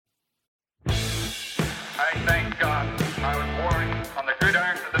I thank God I was born on the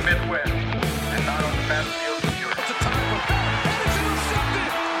gridiron of the Midwest and not on the battlefield of Europe. It's a time for Bennett, and it's intercepted.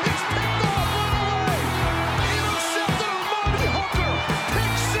 It's picked off, run away. Intercepted on Marty Hooker.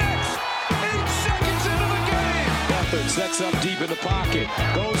 Pick six. 8 seconds into the game. Beathard sets up deep in the pocket.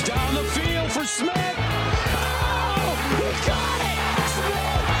 Goes down the field for Smith. Oh, he got it.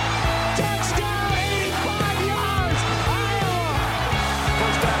 Smith. Touchdown, 85 yards. Iowa.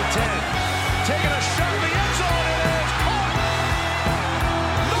 First down and 10. Taking a shot in the end zone. It is caught.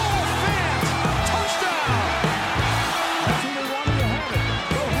 Noah Fant. Touchdown. That's who they wanted to have it.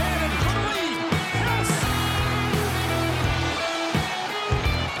 Go ahead and for the lead. Yes.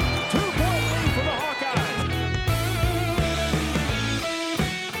 2-point lead for the Hawkeyes.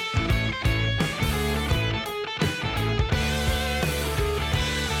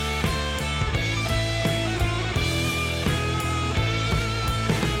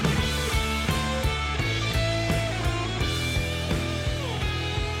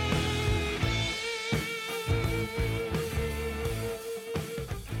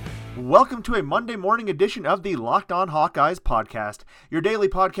 Welcome to a Monday morning edition of the Locked On Hawkeyes podcast, your daily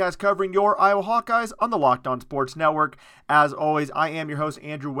podcast covering your Iowa Hawkeyes on the Locked On Sports Network. As always, I am your host,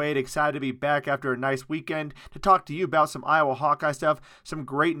 Andrew Wade, excited to be back after a nice weekend to talk to you about some Iowa Hawkeye stuff, some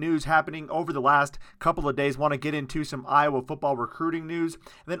great news happening over the last couple of days. Want to get into some Iowa football recruiting news.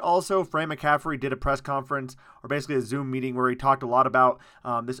 And then also, Fran McCaffrey did a press conference, or basically a Zoom meeting, where he talked a lot about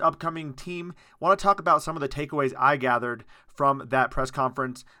this upcoming team. Want to talk about some of the takeaways I gathered from that press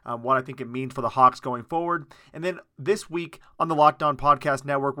conference, what I think it means for the Hawks going forward. And then this week on the Locked On Podcast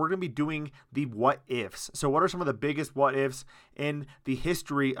Network, we're going to be doing the what ifs. So what are some of the biggest what ifs in the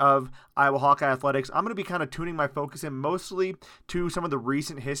history of Iowa Hawkeye athletics? I'm going to be kind of tuning my focus in mostly to some of the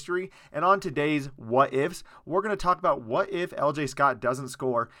recent history. And on today's what ifs, we're going to talk about what if LJ Scott doesn't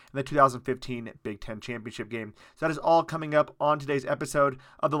score in the 2015 Big Ten Championship game. So that is all coming up on today's episode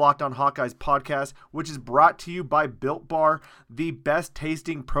of the Locked On Hawkeyes podcast, which is brought to you by Built Bar, the best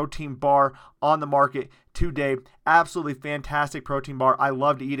tasting protein bar on the market today. Absolutely fantastic protein bar. I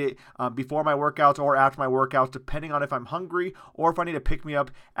love to eat it before my workouts or after my workouts, depending on if I'm hungry or if I need to pick me up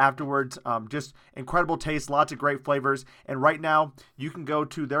afterwards. Just incredible taste, lots of great flavors. And right now, you can go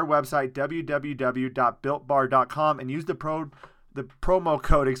to their website, www.builtbar.com, and use the promo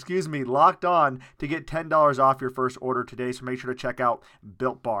code, Locked On, to get $10 off your first order today. So make sure to check out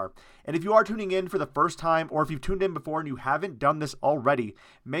Built Bar. And if you are tuning in for the first time, or if you've tuned in before and you haven't done this already,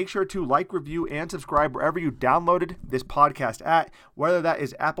 make sure to like, review, and subscribe wherever you downloaded this podcast at, whether that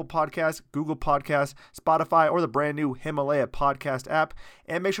is Apple Podcasts, Google Podcasts, Spotify, or the brand new Himalaya podcast app.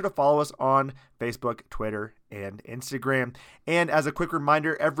 And make sure to follow us on Facebook, Twitter, and Instagram. And as a quick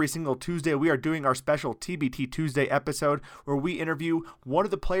reminder, every single Tuesday we are doing our special TBT Tuesday episode where we interview one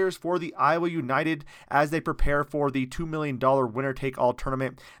of the players for the Iowa United as they prepare for the $2 million winner-take-all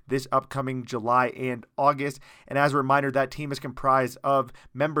tournament this upcoming July and August. And as a reminder, that team is comprised of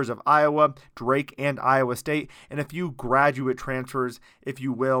members of Iowa, Drake, and Iowa State, and a few graduate transfers, if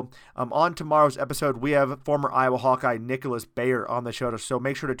you will. On tomorrow's episode, we have former Iowa Hawkeye Nicholas Bayer on the show, so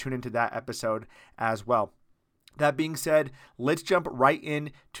make sure to tune into that episode as well. That being said, let's jump right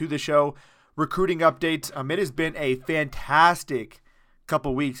into the show. Recruiting updates. It has been a fantastic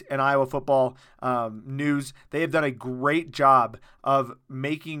couple weeks in Iowa football news. They have done a great job of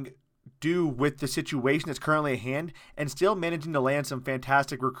making do with the situation that's currently at hand and still managing to land some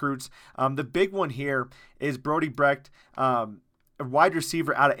fantastic recruits. The big one here is Brody Brecht, a wide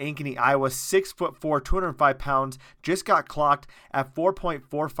receiver out of Ankeny, Iowa, 6'4", 205 pounds, just got clocked at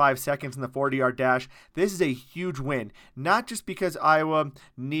 4.45 seconds in the 40-yard dash. This is a huge win, not just because Iowa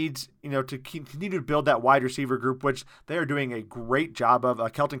needs, to continue to build that wide receiver group, which they are doing a great job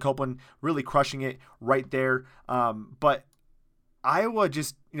of. Kelton Copeland really crushing it right there. But Iowa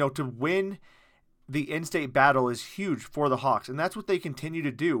just, to win the in-state battle is huge for the Hawks, and that's what they continue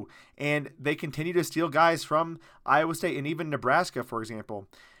to do. And they continue to steal guys from Iowa State and even Nebraska, for example.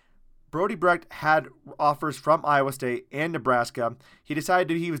 Brody Brecht had offers from Iowa State and Nebraska. He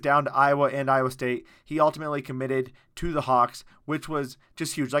decided he was down to Iowa and Iowa State. He ultimately committed to the Hawks, which was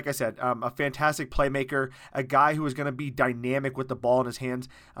just huge. Like I said, a fantastic playmaker, a guy who is going to be dynamic with the ball in his hands.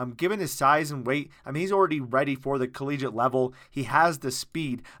 Given his size and weight, he's already ready for the collegiate level. He has the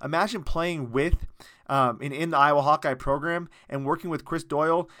speed. Imagine playing with in the Iowa Hawkeye program and working with Chris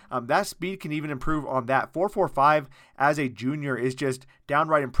Doyle. That speed can even improve on that. 4.45 as a junior is just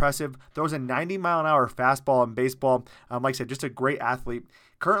downright impressive. Throws a 90-mile-an-hour fastball in baseball. Like I said, just a great athlete.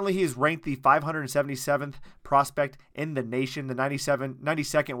 Currently, he is ranked the 577th prospect in the nation, the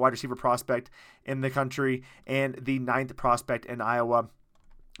 92nd wide receiver prospect in the country, and the 9th prospect in Iowa.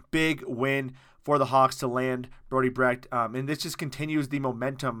 Big win for the Hawks to land Brody Brecht, and this just continues the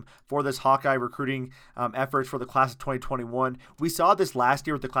momentum for this Hawkeye recruiting efforts for the class of 2021. We saw this last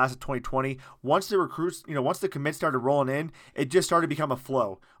year with the class of 2020. Once the recruits, once the commits started rolling in, it just started to become a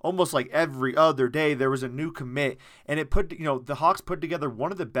flow. Almost like every other day there was a new commit, and it put, the Hawks put together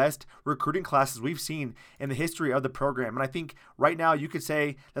one of the best recruiting classes we've seen in the history of the program. And I think right now you could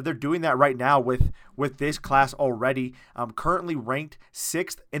say that they're doing that right now with this class already. Currently ranked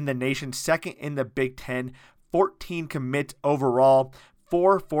 6th in the nation, 2nd in the Big Ten, 14 commits overall,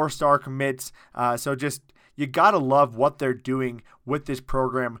 4 4-star commits. So just, you got to love what they're doing with this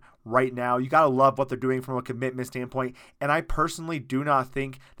program right now. You got to love what they're doing from a commitment standpoint. And I personally do not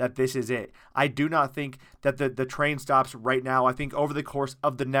think that this is it. I do not think that the train stops right now. I think over the course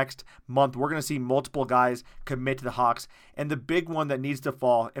of the next month, we're going to see multiple guys commit to the Hawks. And the big one that needs to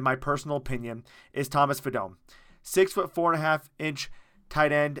fall, in my personal opinion, is Thomas Fidone. 6 foot 4.5 inch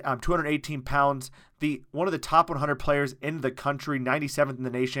tight end, 218 pounds, one of the top 100 players in the country, 97th in the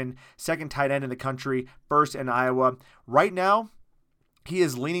nation, 2nd tight end in the country, 1st in Iowa. Right now, he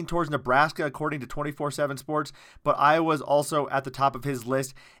is leaning towards Nebraska, according to 24/7 Sports, but Iowa is also at the top of his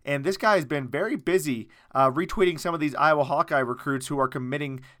list. And this guy has been very busy retweeting some of these Iowa Hawkeye recruits who are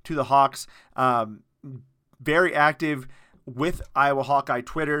committing to the Hawks. Very active with Iowa Hawkeye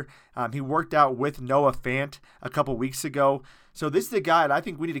Twitter. He worked out with Noah Fant a couple weeks ago. So this is a guy that I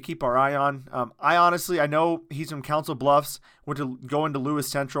think we need to keep our eye on. I know he's from Council Bluffs, went to go into Lewis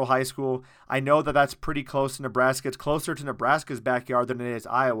Central High School. I know that that's pretty close to Nebraska. It's closer to Nebraska's backyard than it is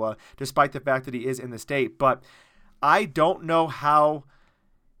Iowa, despite the fact that he is in the state. But I don't know how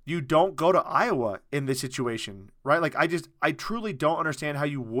you don't go to Iowa in this situation, right? Like, I truly don't understand how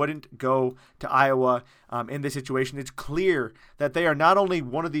you wouldn't go to Iowa in this situation. It's clear that they are not only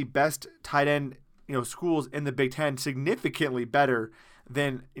one of the best tight end schools in the Big Ten, significantly better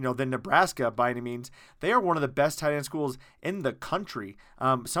than Nebraska by any means. They are one of the best tight end schools in the country.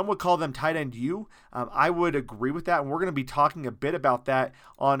 Some would call them tight end U. I would agree with that, and we're going to be talking a bit about that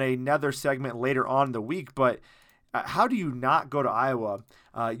on another segment later on in the week. But how do you not go to Iowa?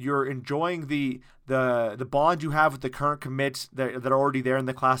 You're enjoying the bond you have with the current commits that are already there in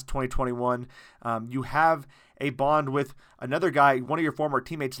the class of 2021. You have a bond with another guy, one of your former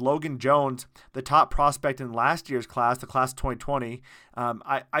teammates, Logan Jones, the top prospect in last year's class, the class of 2020.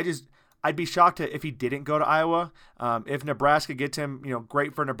 I'd be shocked if he didn't go to Iowa. If Nebraska gets him,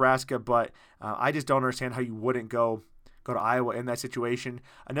 great for Nebraska, but I just don't understand how you wouldn't go to Iowa in that situation.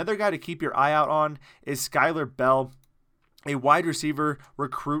 Another guy to keep your eye out on is Skylar Bell, a wide receiver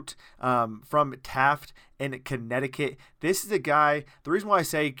recruit from Taft in Connecticut. This is a guy, the reason why I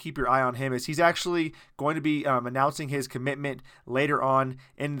say keep your eye on him is he's actually going to be announcing his commitment later on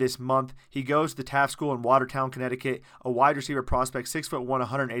in this month. He goes to the Taft School in Watertown, Connecticut, a wide receiver prospect, 6'1",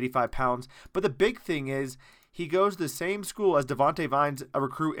 185 pounds. But the big thing is he goes to the same school as Devontae Vines, a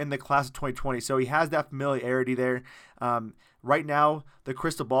recruit in the class of 2020. So he has that familiarity there. Right now, the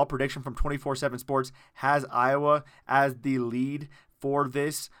crystal ball prediction from 24/7 Sports has Iowa as the lead for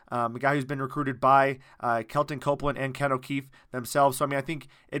this. A guy who's been recruited by Kelton Copeland and Ken O'Keefe themselves. So, I think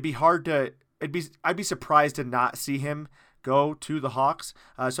I'd be surprised to not see him go to the Hawks.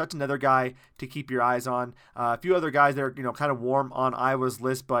 So that's another guy to keep your eyes on. A few other guys that are, kind of warm on Iowa's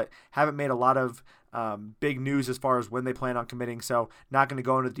list, but haven't made a lot of big news as far as when they plan on committing. So not going to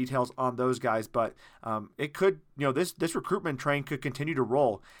go into the details on those guys, but it could, this recruitment train could continue to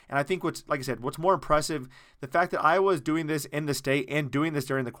roll. And I think what's more impressive, the fact that Iowa is doing this in the state and doing this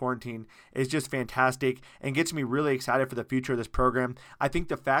during the quarantine is just fantastic and gets me really excited for the future of this program. I think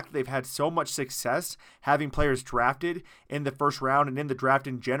the fact that they've had so much success having players drafted in the first round and in the draft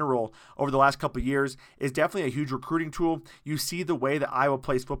in general over the last couple of years is definitely a huge recruiting tool. You see the way that Iowa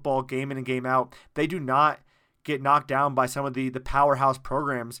plays football game in and game out. They do not get knocked down by some of the powerhouse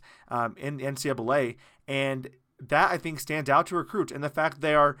programs in the NCAA, and that I think stands out to recruits. And the fact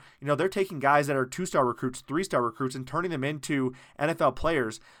they are, they're taking guys that are 2-star recruits, 3-star recruits, and turning them into NFL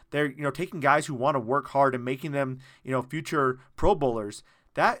players. They're, taking guys who want to work hard and making them, future Pro Bowlers.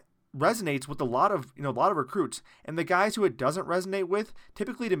 That resonates with a lot of recruits. And the guys who it doesn't resonate with,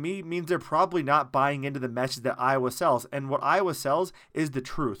 typically to me, means they're probably not buying into the message that Iowa sells. And what Iowa sells is the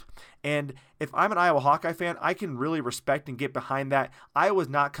truth. And if I'm an Iowa Hawkeye fan, I can really respect and get behind that. Iowa's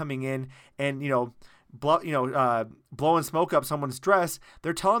not coming in and, blowing smoke up someone's dress.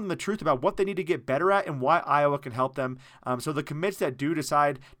 They're telling them the truth about what they need to get better at and why Iowa can help them. So the commits that do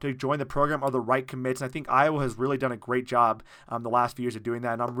decide to join the program are the right commits. And I think Iowa has really done a great job the last few years of doing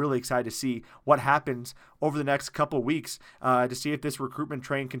that. And I'm really excited to see what happens over the next couple of weeks to see if this recruitment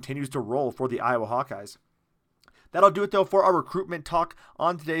train continues to roll for the Iowa Hawkeyes. That'll do it, though, for our recruitment talk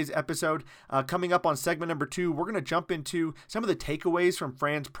on today's episode. Coming up on segment number 2, we're going to jump into some of the takeaways from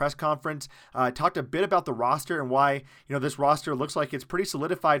Fran's press conference. Talked a bit about the roster and why this roster looks like it's pretty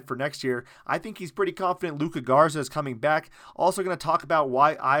solidified for next year. I think he's pretty confident Luka Garza is coming back. Also going to talk about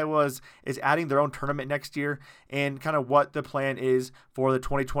why Iowa is adding their own tournament next year and kind of what the plan is for the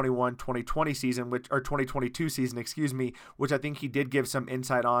 2021-2020 season, or 2022 season, which I think he did give some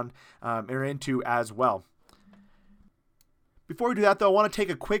insight on or into as well. Before we do that, though, I want to take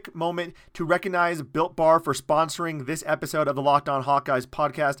a quick moment to recognize Built Bar for sponsoring this episode of the Locked On Hawkeyes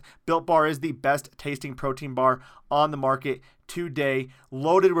podcast. Built Bar is the best tasting protein bar on the market today,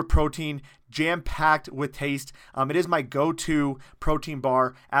 loaded with protein, jam-packed with taste. It is my go-to protein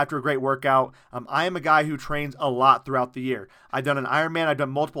bar after a great workout. I am a guy who trains a lot throughout the year. I've done an Ironman. I've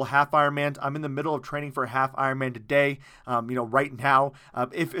done multiple half Ironmans. I'm in the middle of training for a half Ironman today. Right now,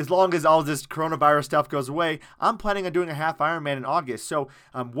 as long as all this coronavirus stuff goes away, I'm planning on doing a half Ironman in August. So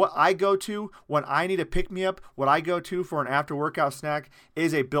what I go to when I need a pick-me-up, what I go to for an after-workout snack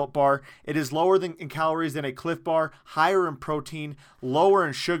is a Built Bar. It is lower in calories than a Cliff Bar, higher in protein, lower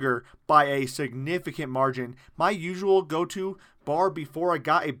in sugar by a significant margin. My usual go-to bar before I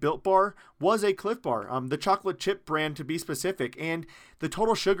got a Built Bar was a Cliff Bar, the chocolate chip brand to be specific, and the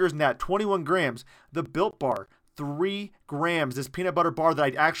total sugars in that 21 grams. The Built Bar, 3 grams. This peanut butter bar that I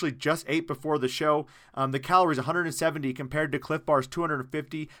actually just ate before the show, the calories 170 compared to Cliff Bar's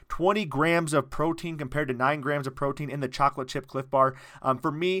 250, 20 grams of protein compared to 9 grams of protein in the chocolate chip Cliff Bar. For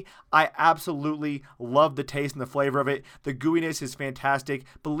me, I absolutely love the taste and the flavor of it. The gooiness is fantastic.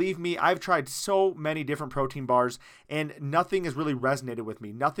 Believe me, I've tried so many different protein bars and nothing has really resonated with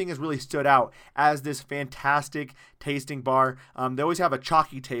me. Nothing has really stood out as this fantastic tasting bar. They always have a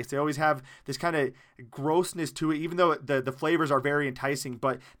chalky taste. They always have this kind of grossness to it, even though the flavors are very enticing,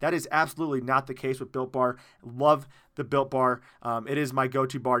 but that is absolutely not the case with Built Bar. Love the Built Bar. It is my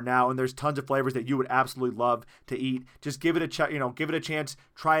go-to bar now, and there's tons of flavors that you would absolutely love to eat. Just give it a chance,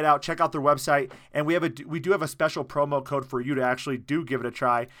 try it out, check out their website, and we do have a special promo code for you to actually do give it a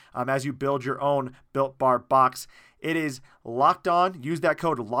try as you build your own Built Bar box. It is Locked On. Use that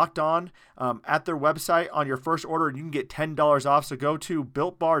code Locked On at their website on your first order, and you can get $10 off. So go to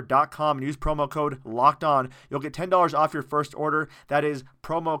BuiltBar.com and use promo code Locked On. You'll get $10 off your first order. That is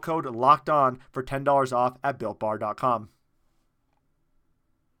promo code Locked On for $10 off at BuiltBar.com.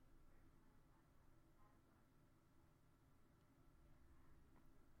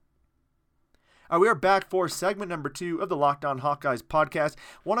 We are back for segment number 2 of the Locked On Hawkeyes podcast.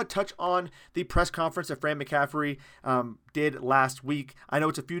 Want to touch on the press conference that Fran McCaffery did last week. I know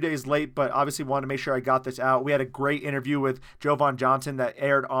it's a few days late, but obviously wanted to make sure I got this out. We had a great interview with Jovan Johnson that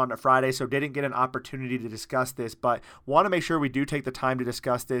aired on a Friday, so didn't get an opportunity to discuss this, but want to make sure we do take the time to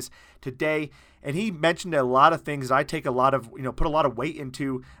discuss this today. And he mentioned a lot of things that I take a lot of, put a lot of weight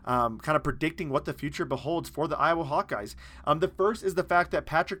into kind of predicting what the future beholds for the Iowa Hawkeyes. The first is the fact that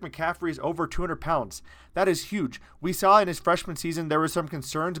Patrick McCaffery is over 200 pounds. That is huge. We saw in his freshman season there were some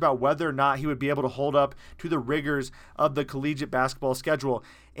concerns about whether or not he would be able to hold up to the rigors of the collegiate basketball schedule.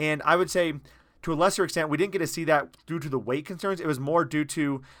 And I would say, to a lesser extent, we didn't get to see that due to the weight concerns. It was more due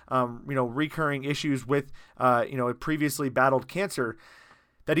to, recurring issues with, previously battled cancer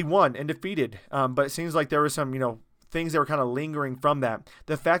that he won and defeated. But it seems like there was some, things that were kind of lingering from that.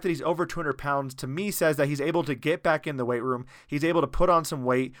 The fact that he's over 200 pounds to me says that he's able to get back in the weight room. He's able to put on some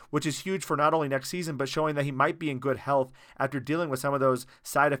weight, which is huge for not only next season, but showing that he might be in good health after dealing with some of those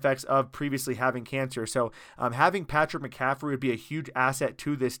side effects of previously having cancer. So having Patrick McCaffery would be a huge asset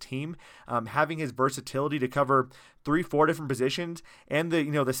to this team. Having his versatility to cover 3-4 different positions and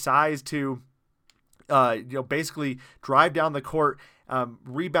the size to basically drive down the court,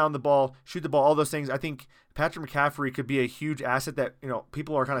 rebound the ball, shoot the ball, all those things. I think Patrick McCaffery could be a huge asset that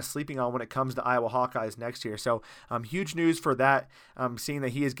people are kind of sleeping on when it comes to Iowa Hawkeyes next year. So huge news for that, seeing that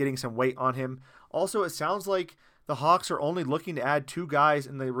he is getting some weight on him. Also, it sounds like the Hawks are only looking to add 2 guys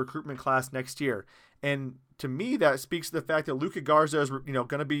in the recruitment class next year. And to me, that speaks to the fact that Luka Garza is going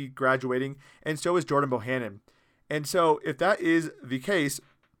to be graduating, and so is Jordan Bohannon. And so if that is the case,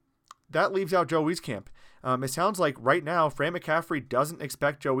 that leaves out Joe Wieskamp. It sounds like right now Fran McCaffery doesn't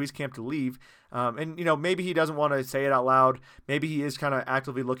expect Joe Wieskamp to leave. And maybe he doesn't want to say it out loud. Maybe he is kind of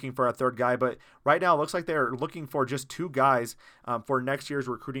actively looking for a third guy. But right now it looks like they're looking for just 2 guys for next year's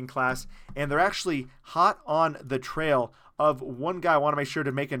recruiting class. And they're actually hot on the trail of one guy I want to make sure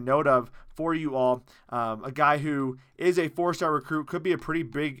to make a note of for you all. A guy who is a 4-star recruit, could be a pretty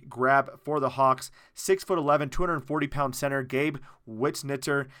big grab for the Hawks. 6'11", 240-pound center, Gabe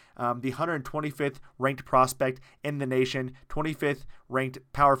Witznitzer, the 125th ranked prospect in the nation, 25th ranked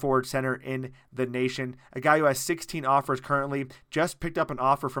power forward center in the nation. A guy who has 16 offers currently, just picked up an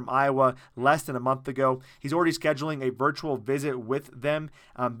offer from Iowa less than a month ago. He's already scheduling a virtual visit with them.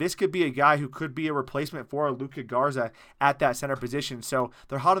 This could be a guy who could be a replacement for Luka Garza at that center position. So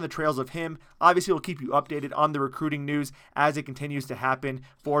they're hot on the trails of him. Obviously, we'll keep you updated on the recruiting news as it continues to happen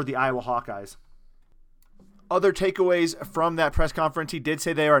for the Iowa Hawkeyes. Other takeaways from that press conference, he did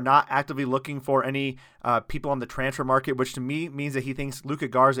say they are not actively looking for any people on the transfer market, which to me means that he thinks Luka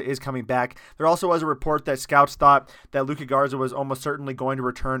Garza is coming back. There also was a report that scouts thought that Luka Garza was almost certainly going to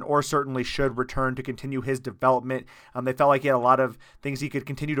return, or certainly should return, to continue his development. They felt like he had a lot of things he could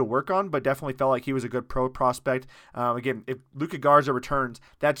continue to work on, but definitely felt like he was a good pro prospect. Again, if Luka Garza returns,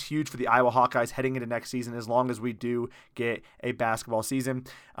 that's huge for the Iowa Hawkeyes heading into next season, as long as we do get a basketball season.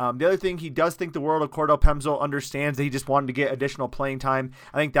 The other thing, he does think the world of Cordell Pemsl, understands that he just wanted to get additional playing time.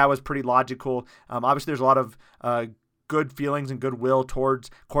 I think that was pretty logical. Obviously, there's a lot of good feelings and goodwill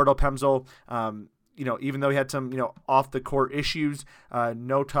towards Cordell Pemsl. Even though he had some, off the court issues,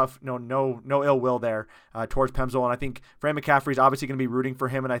 no ill will there towards Pemsl. And I think Fran McCaffrey is obviously going to be rooting for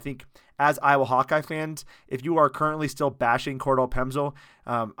him. And I think as Iowa Hawkeye fans, if you are currently still bashing Cordell Pemsl,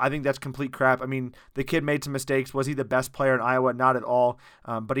 I think that's complete crap. I mean, the kid made some mistakes. Was he the best player in Iowa? Not at all.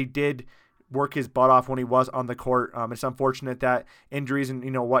 But he did work his butt off when he was on the court. It's unfortunate that injuries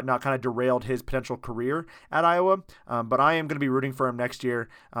and whatnot kind of derailed his potential career at Iowa. But I am going to be rooting for him next year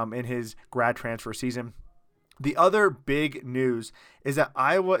in his grad transfer season. The other big news is that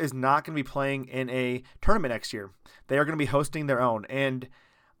Iowa is not going to be playing in a tournament next year. They are going to be hosting their own. And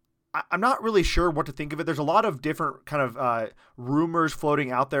I'm not really sure what to think of it. There's a lot of different kind of rumors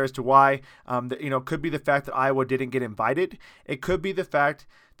floating out there as to why. Could be the fact that Iowa didn't get invited. It could be the fact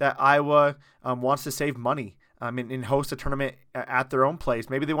that Iowa wants to save money and host a tournament at their own place.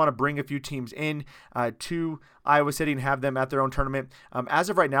 Maybe they want to bring a few teams in to Iowa City and have them at their own tournament. As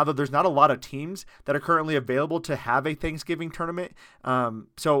of right now, though, there's not a lot of teams that are currently available to have a Thanksgiving tournament.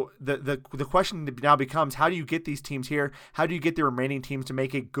 So the question now becomes, how do you get these teams here? How do you get the remaining teams to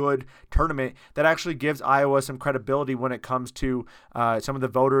make a good tournament that actually gives Iowa some credibility when it comes to some of the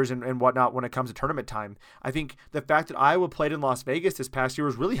voters and whatnot when it comes to tournament time? I think the fact that Iowa played in Las Vegas this past year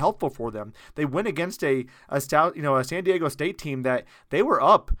was really helpful for them. They went against a San Diego State team that they were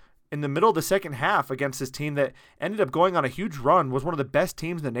up in the middle of the second half against this team that ended up going on a huge run, was one of the best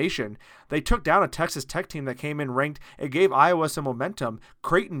teams in the nation. They took down a Texas Tech team that came in ranked. It gave Iowa some momentum.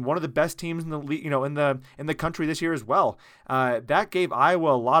 Creighton, one of the best teams in the league, in the country this year as well. That gave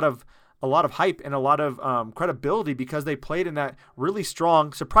Iowa a lot of hype and a lot of credibility because they played in that really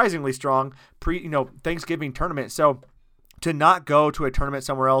strong, surprisingly strong Thanksgiving tournament. So to not go to a tournament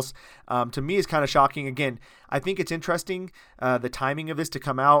somewhere else, to me, is kind of shocking. Again, I think it's interesting, the timing of this to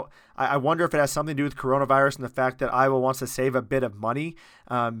come out. I wonder if it has something to do with coronavirus and the fact that Iowa wants to save a bit of money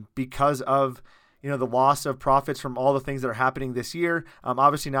because of the loss of profits from all the things that are happening this year.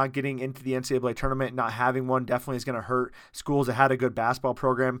 Obviously not getting into the NCAA tournament, not having one definitely is going to hurt schools that had a good basketball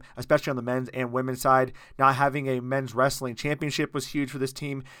program, especially on the men's and women's side. Not having a men's wrestling championship was huge for this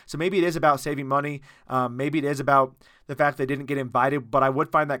team. So maybe it is about saving money. Maybe it is about the fact they didn't get invited, but I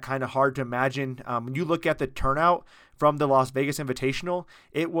would find that kind of hard to imagine. When you look at the turnout from the Las Vegas Invitational,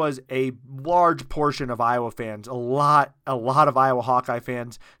 it was a large portion of Iowa fans. A lot of Iowa Hawkeye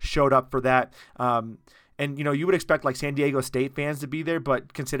fans showed up for that. And, you would expect like San Diego State fans to be there,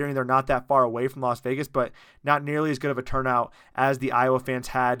 but considering they're not that far away from Las Vegas, but not nearly as good of a turnout as the Iowa fans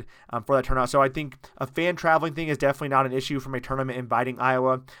had for that turnout. So I think a fan traveling thing is definitely not an issue from a tournament inviting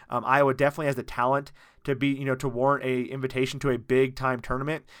Iowa. Iowa definitely has the talent to be, to warrant a invitation to a big time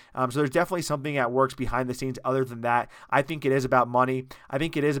tournament. So there's definitely something that works behind the scenes other than that. I think it is about money. I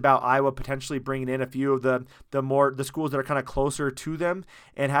think it is about Iowa potentially bringing in a few of the schools that are kind of closer to them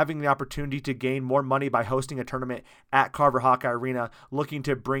and having the opportunity to gain more money by hosting a tournament at Carver Hawkeye Arena, looking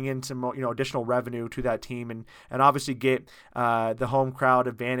to bring in some, additional revenue to that team and obviously get the home crowd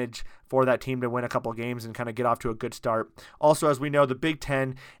advantage for that team to win a couple of games and kind of get off to a good start. Also, as we know, the Big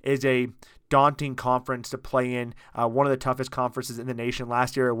Ten is a daunting conference to play in, one of the toughest conferences in the nation.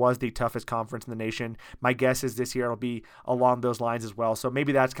 Last year, it was the toughest conference in the nation. My guess is this year it'll be along those lines as well. So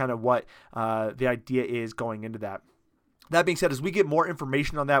maybe that's kind of what the idea is going into that. That being said, as we get more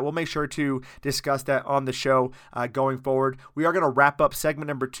information on that, we'll make sure to discuss that on the show going forward. We are going to wrap up segment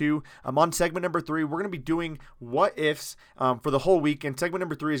number 2. On segment number 3, we're going to be doing what ifs for the whole week. And segment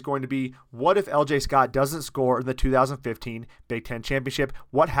number 3 is going to be what if LJ Scott doesn't score in the 2015 Big Ten Championship?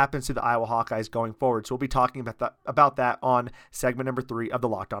 What happens to the Iowa Hawkeyes going forward? So we'll be talking about that on segment number 3 of the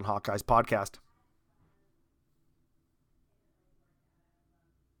Locked On Hawkeyes podcast.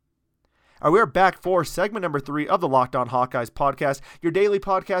 We are back for segment number 3 of the Locked On Hawkeyes podcast, your daily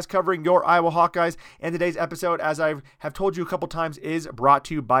podcast covering your Iowa Hawkeyes. And today's episode, as I have told you a couple times, is brought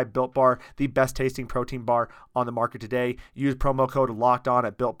to you by Built Bar, the best tasting protein bar on the market today. Use promo code LOCKEDON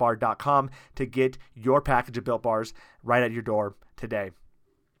at BuiltBar.com to get your package of Built Bars right at your door today.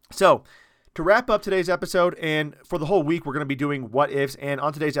 So, to wrap up today's episode, and for the whole week, we're going to be doing what ifs. And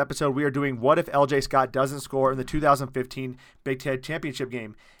on today's episode, we are doing what if LJ Scott doesn't score in the 2015 Big Ten Championship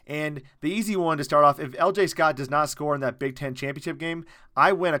game. And the easy one to start off, if LJ Scott does not score in that Big Ten Championship game,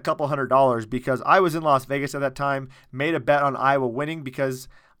 I win a couple $100 because I was in Las Vegas at that time, made a bet on Iowa winning because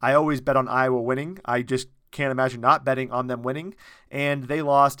I always bet on Iowa winning. I just can't imagine not betting on them winning. And they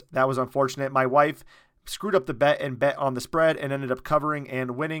lost. That was unfortunate. My wife screwed up the bet and bet on the spread and ended up covering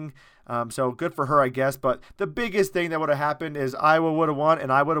and winning. So good for her, I guess. But the biggest thing that would have happened is Iowa would have won and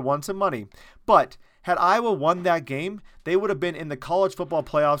I would have won some money. But had Iowa won that game, they would have been in the college football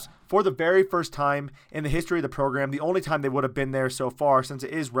playoffs for the very first time in the history of the program. The only time they would have been there so far, since it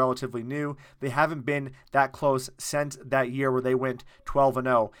is relatively new. They haven't been that close since that year where they went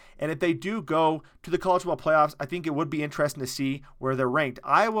 12-0. And if they do go to the college football playoffs, I think it would be interesting to see where they're ranked.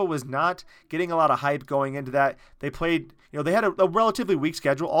 Iowa was not getting a lot of hype going into that. They played, they had a relatively weak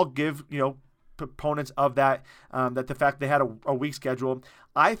schedule. I'll give, proponents of that, that the fact they had a weak schedule.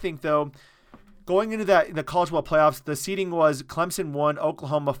 I think, though, going into that in the college football playoffs, the seeding was Clemson 1,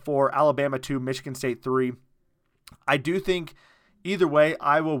 Oklahoma 4, Alabama 2, Michigan State 3. I do think either way,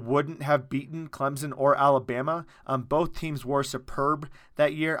 Iowa wouldn't have beaten Clemson or Alabama. Both teams were superb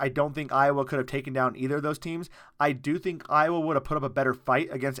that year. I don't think Iowa could have taken down either of those teams. I do think Iowa would have put up a better fight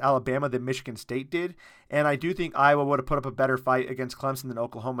against Alabama than Michigan State did. And I do think Iowa would have put up a better fight against Clemson than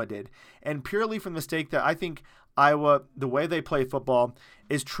Oklahoma did. And purely from the stake that I think Iowa, the way they play football,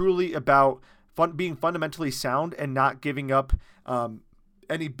 is truly about being fundamentally sound and not giving up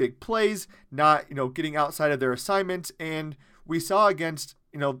any big plays, not getting outside of their assignments. And we saw against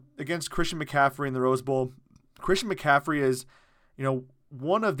Christian McCaffrey in the Rose Bowl. Christian McCaffrey is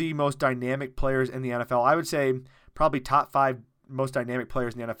one of the most dynamic players in the NFL. I would say probably top 5 most dynamic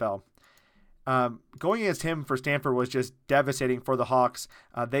players in the NFL. Going against him for Stanford was just devastating for the Hawks.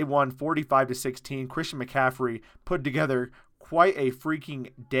 They won 45-16. Christian McCaffrey put together quite a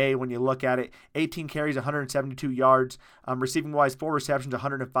freaking day when you look at it. 18 carries, 172 yards. Receiving-wise, 4 receptions,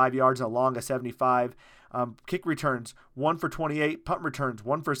 105 yards, and a long of 75. Kick returns, 1 for 28. Punt returns,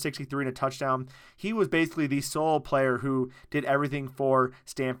 1 for 63 and a touchdown. He was basically the sole player who did everything for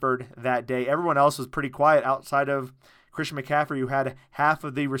Stanford that day. Everyone else was pretty quiet outside of Christian McCaffrey, who had half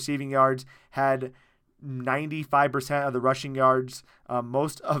of the receiving yards, had 95% of the rushing yards,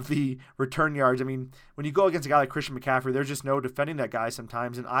 most of the return yards. I mean, when you go against a guy like Christian McCaffrey, there's just no defending that guy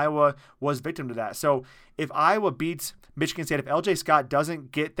sometimes, and Iowa was victim to that. So if Iowa beats Michigan State, if LJ Scott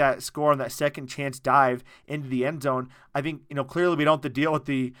doesn't get that score on that second chance dive into the end zone, I think, clearly we don't have to deal with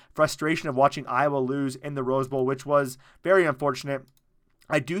the frustration of watching Iowa lose in the Rose Bowl, which was very unfortunate.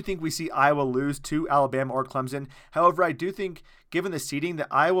 I do think we see Iowa lose to Alabama or Clemson. However, I do think, given the seeding, that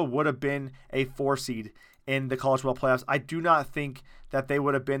Iowa would have been a 4 seed in the college football playoffs. I do not think that they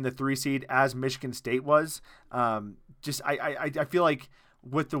would have been the 3 seed as Michigan State was. I feel like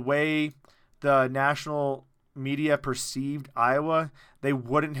with the way the national media perceived Iowa, they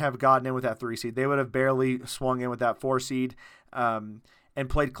wouldn't have gotten in with that 3 seed. They would have barely swung in with that 4 seed and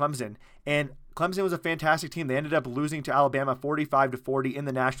played Clemson. And Clemson was a fantastic team. They ended up losing to Alabama 45-40 in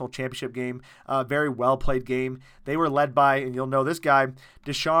the national championship game. Very well played game. They were led by, and you'll know this guy,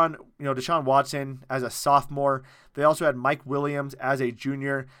 Deshaun Watson as a sophomore. They also had Mike Williams as a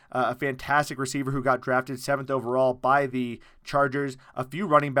junior, a fantastic receiver who got drafted 7th overall by the Chargers. A few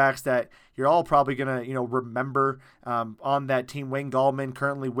running backs that you're all probably gonna remember on that team. Wayne Gallman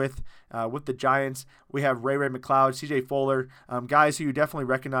currently with the Giants. We have Ray McLeod, C.J. Fuller, guys who you definitely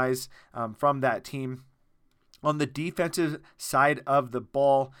recognize from that team. On the defensive side of the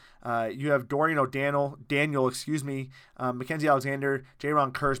ball, you have Dorian O'Daniel, Mackenzie Alexander,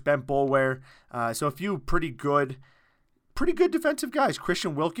 Jaron Kearse, Ben Boulware. So a few pretty good defensive guys.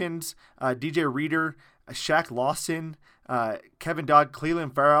 Christian Wilkins, DJ Reader, Shaq Lawson, Kevin Dodd,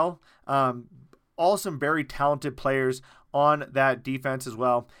 Cleveland Farrell. All some very talented players on that defense as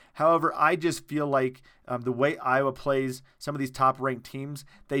well. However, I just feel like the way Iowa plays some of these top-ranked teams,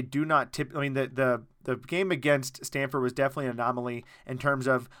 they do not tip. I mean, the game against Stanford was definitely an anomaly in terms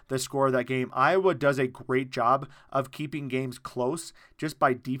of the score of that game. Iowa does a great job of keeping games close just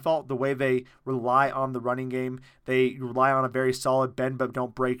by default, the way they rely on the running game. They rely on a very solid bend but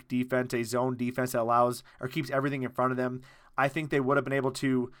don't break defense, a zone defense that allows or keeps everything in front of them. I think they would have been able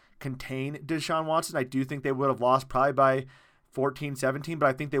to contain Deshaun Watson. I do think they would have lost probably by 14-17, but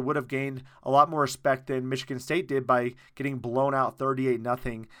I think they would have gained a lot more respect than Michigan State did by getting blown out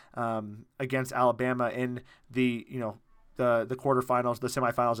 38-0 against Alabama in the quarterfinals, the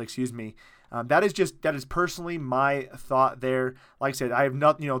semifinals, excuse me. That is personally my thought there. Like I said, I have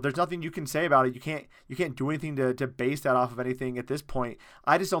there's nothing you can say about it. You can't do anything to base that off of anything at this point.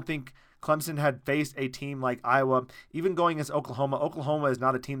 I just don't think Clemson had faced a team like Iowa, even going against Oklahoma. Oklahoma is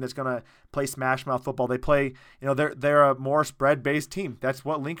not a team that's going to play smash mouth football. They play, they're a more spread-based team. That's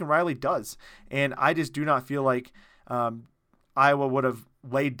what Lincoln Riley does. And I just do not feel like Iowa would have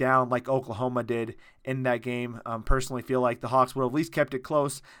laid down like Oklahoma did in that game. Personally feel like the Hawks would have at least kept it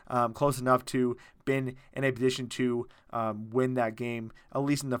close enough to been in a position to win that game, at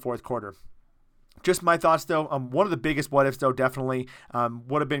least in the fourth quarter. Just my thoughts, though. One of the biggest what-ifs, though, definitely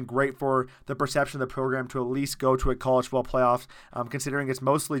would have been great for the perception of the program to at least go to a college football playoffs, considering it's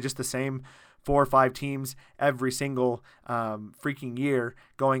mostly just the same 4 or 5 teams every single freaking year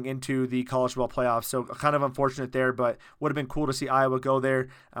going into the college football playoffs. So kind of unfortunate there, but would have been cool to see Iowa go there.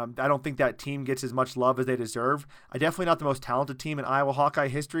 I don't think that team gets as much love as they deserve. Definitely not the most talented team in Iowa Hawkeye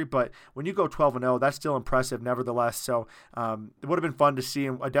history, but when you go 12-0, that's still impressive nevertheless. So it would have been fun to see,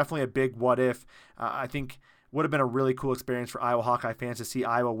 and definitely a big what if. I think would have been a really cool experience for Iowa Hawkeye fans to see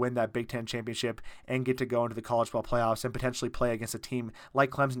Iowa win that Big Ten championship and get to go into the college football playoffs and potentially play against a team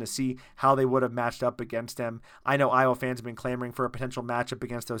like Clemson to see how they would have matched up against them. I know Iowa fans have been clamoring for a potential matchup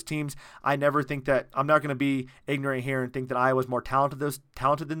against those teams. I never think that – I'm not going to be ignorant here and think that Iowa's more talented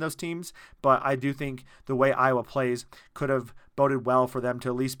than those teams, but I do think the way Iowa plays could have boded well for them to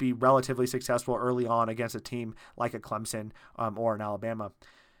at least be relatively successful early on against a team like a Clemson or an Alabama.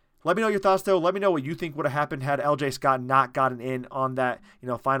 Let me know your thoughts, though. Let me know what you think would have happened had LJ Scott not gotten in on that,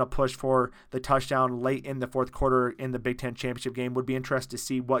 final push for the touchdown late in the fourth quarter in the Big Ten championship game. Would be interested to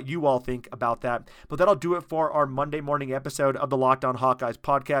see what you all think about that. But that'll do it for our Monday morning episode of the Locked On Hawkeyes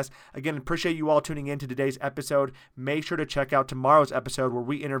podcast. Again, appreciate you all tuning in to today's episode. Make sure to check out tomorrow's episode where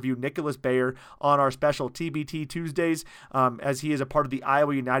we interview Nicholas Bayer on our special TBT Tuesdays, as he is a part of the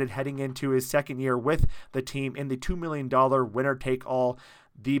Iowa United heading into his second year with the team in the $2 million winner-take-all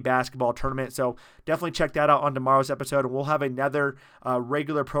the basketball tournament. So definitely check that out on tomorrow's episode, and we'll have another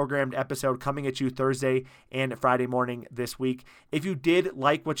regular programmed episode coming at you Thursday and Friday morning this week. If you did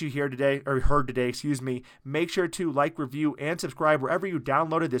like what you heard today, make sure to like, review, and subscribe wherever you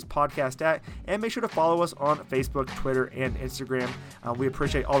downloaded this podcast at, and make sure to follow us on Facebook, Twitter, and Instagram. We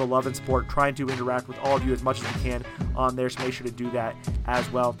appreciate all the love and support, trying to interact with all of you as much as we can on there, so make sure to do that as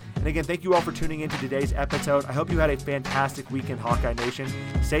well. And again, thank you all for tuning into today's episode. I hope you had a fantastic weekend, Hawkeye Nation.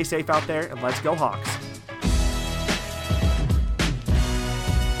 Stay safe out there, and let's go Hawks.